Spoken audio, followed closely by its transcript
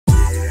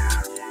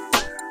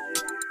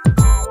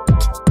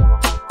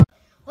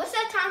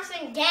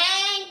morning,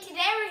 gang.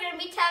 Today we're going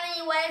to be telling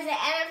you what is an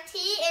NFT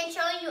and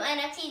showing you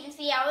NFTs to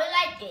see how we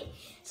like it.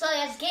 So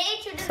let's get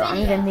into the video.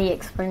 I'm going to be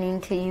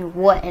explaining to you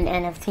what an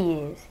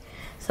NFT is.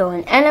 So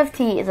an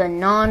NFT is a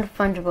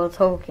non-fungible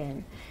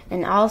token,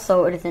 and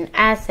also it is an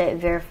asset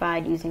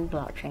verified using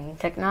blockchain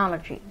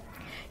technology.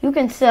 You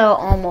can sell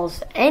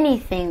almost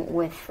anything in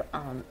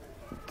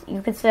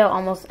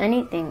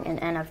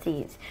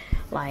NFTs,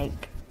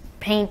 like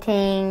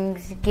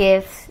paintings,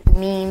 gifts,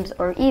 memes,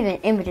 or even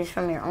images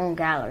from your own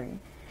gallery.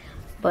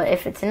 But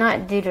if it's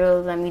not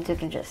digital, that means you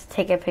can just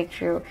take a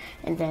picture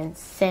and then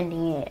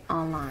sending it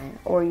online,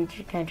 or you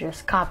can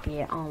just copy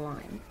it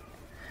online.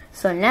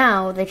 So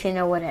now that you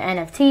know what an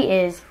NFT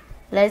is,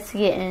 let's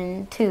get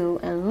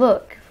into and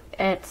look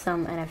at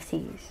some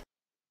NFTs.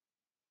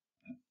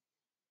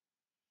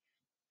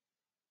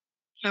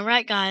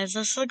 Alright guys,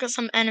 let's look at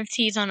some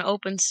NFTs on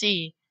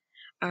OpenSea.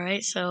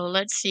 Alright, so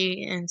let's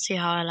see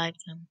how I like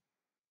them.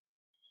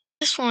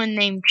 This one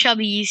named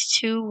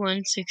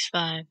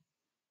Chubbies2165.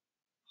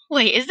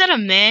 Wait, is that a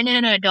man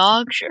in a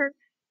dog shirt?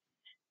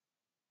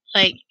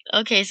 Like,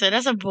 okay, so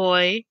that's a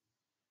boy,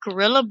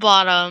 gorilla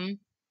bottom,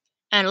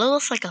 and it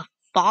looks like a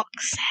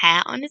fox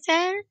hat on his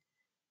head.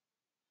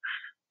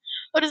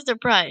 What is the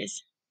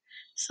price?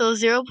 So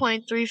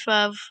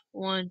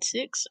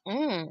 0.3516.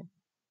 Oh,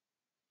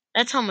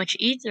 that's how much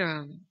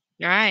Ethereum.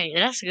 Alright,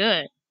 that's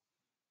good.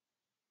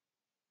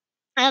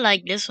 I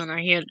like this one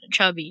right here,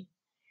 Chubby.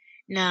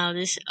 Now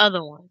this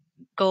other one,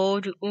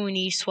 Gold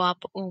Uni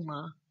Swap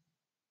Uma.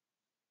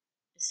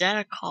 Is that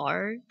a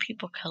card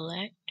people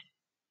collect?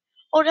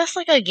 Oh, that's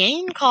like a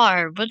game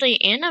card, but they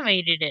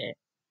animated it.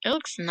 It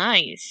looks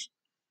nice.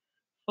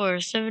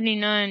 For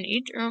 79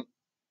 Ethereum.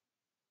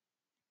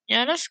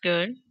 Yeah, that's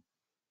good.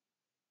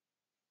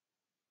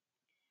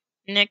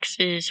 Next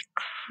is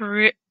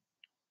Crypterior.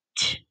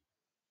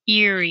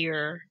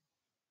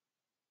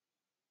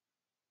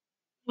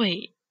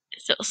 Wait,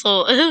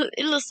 so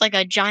it looks like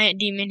a giant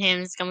demon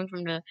hand is coming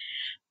from the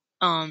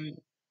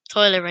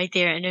toilet right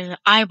there, and there's an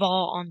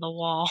eyeball on the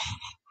wall.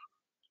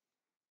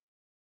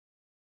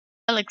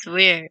 That looks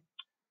weird.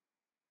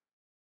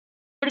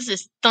 What is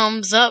this?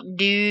 Thumbs up,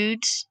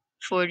 dudes.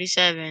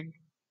 47.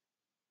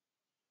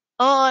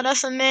 Oh,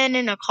 that's a man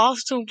in a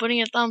costume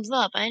putting a thumbs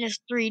up, and it's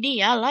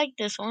 3D. I like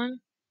this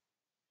one.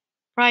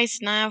 Price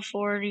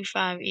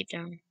 945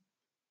 Ethereum.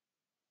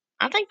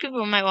 I think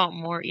people might want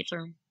more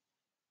Ethereum.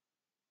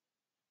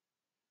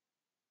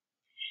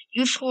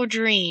 Youthful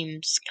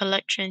Dreams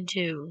Collection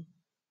 2.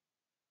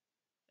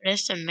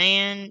 That's a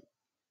man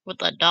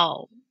with a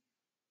doll.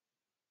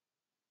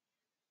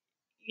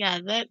 Yeah,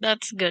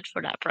 that's good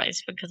for that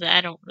price because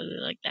I don't really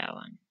like that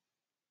one.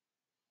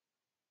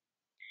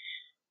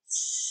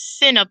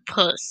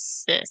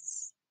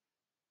 Cinnapusis.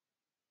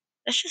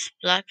 That's just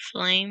Black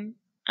Flame.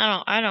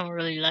 I don't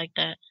really like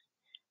that.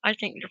 I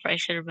think the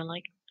price should have been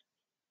like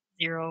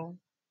 0.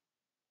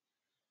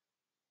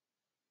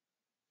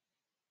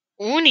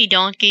 Uni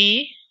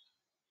Donkey.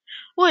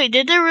 Wait,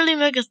 did they really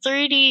make a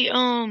 3D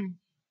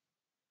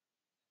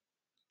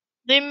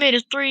they made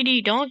a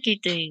 3D donkey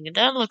thing.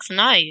 That looks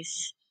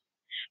nice.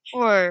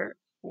 For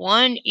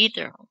 1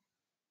 Ethereum.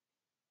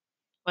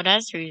 Well,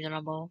 that's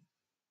reasonable.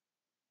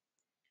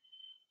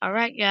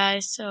 Alright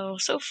guys, so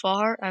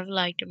far I've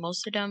liked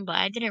most of them, but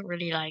I didn't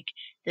really like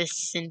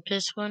this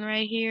Simpus one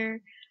right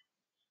here.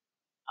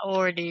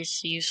 Or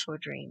this Useful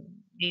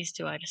Dream. These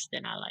two I just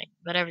did not like,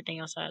 but everything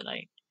else I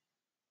liked.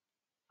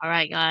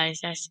 Alright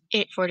guys, that's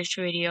it for this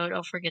video.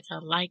 Don't forget to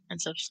like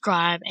and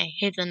subscribe and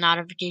hit the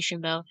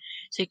notification bell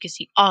so you can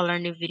see all our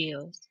new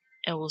videos.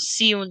 And we'll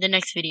see you in the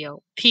next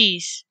video.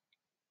 Peace.